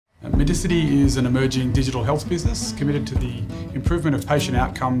Medicity is an emerging digital health business committed to the improvement of patient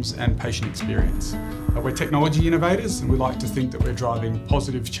outcomes and patient experience. We're technology innovators and we like to think that we're driving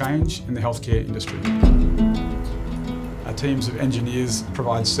positive change in the healthcare industry. Our teams of engineers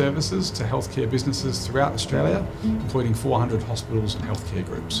provide services to healthcare businesses throughout Australia, including 400 hospitals and healthcare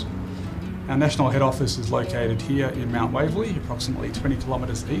groups. Our national head office is located here in Mount Waverley, approximately 20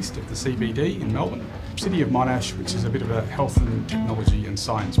 kilometres east of the CBD in Melbourne. City of Monash, which is a bit of a health and technology and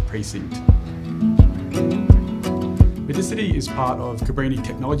science precinct. Medicity is part of Cabrini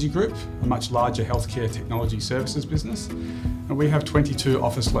Technology Group, a much larger healthcare technology services business. And we have 22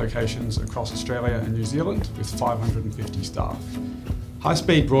 office locations across Australia and New Zealand with 550 staff.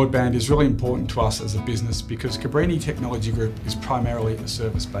 High-speed broadband is really important to us as a business because Cabrini Technology Group is primarily a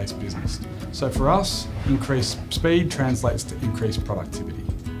service-based business. So for us, increased speed translates to increased productivity.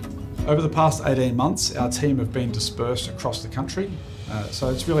 Over the past 18 months, our team have been dispersed across the country. So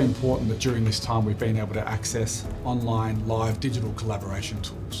it's really important that during this time we've been able to access online, live digital collaboration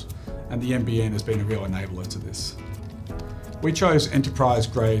tools. And the NBN has been a real enabler to this. We chose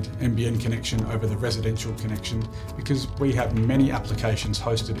enterprise-grade NBN connection over the residential connection because we have many applications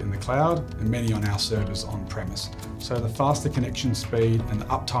hosted in the cloud and many on our servers on-premise. So the faster connection speed and the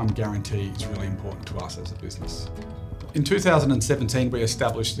uptime guarantee is really important to us as a business. In 2017, we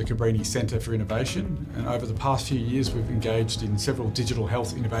established the Cabrini Centre for Innovation, and over the past few years we've engaged in several digital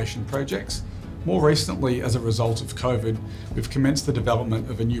health innovation projects. More recently, as a result of COVID, we've commenced the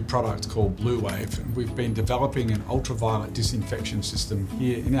development of a new product called Blue Wave, and we've been developing an ultraviolet disinfection system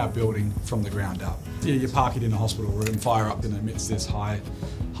here in our building from the ground up. You park it in a hospital room, fire up and emits this high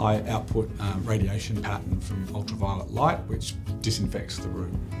output radiation pattern from ultraviolet light, which disinfects the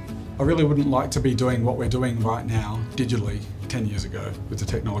room. I really wouldn't like to be doing what we're doing right now digitally 10 years ago with the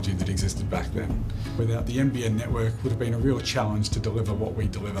technology that existed back then. Without the NBN network, it would have been a real challenge to deliver what we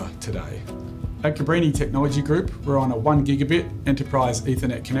deliver today. At Cabrini Technology Group, we're on a 1 gigabit enterprise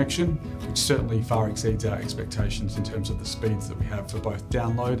Ethernet connection, which certainly far exceeds our expectations in terms of the speeds that we have for both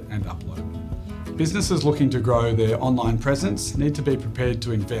download and upload. Businesses looking to grow their online presence need to be prepared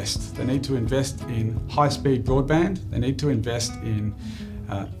to invest. They need to invest in high-speed broadband, they need to invest in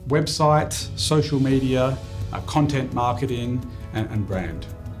website, social media, content marketing and brand.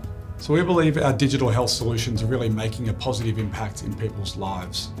 So we believe our digital health solutions are really making a positive impact in people's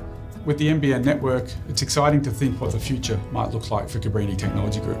lives. With the NBN network, it's exciting to think what the future might look like for Cabrini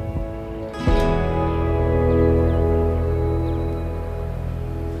Technology Group.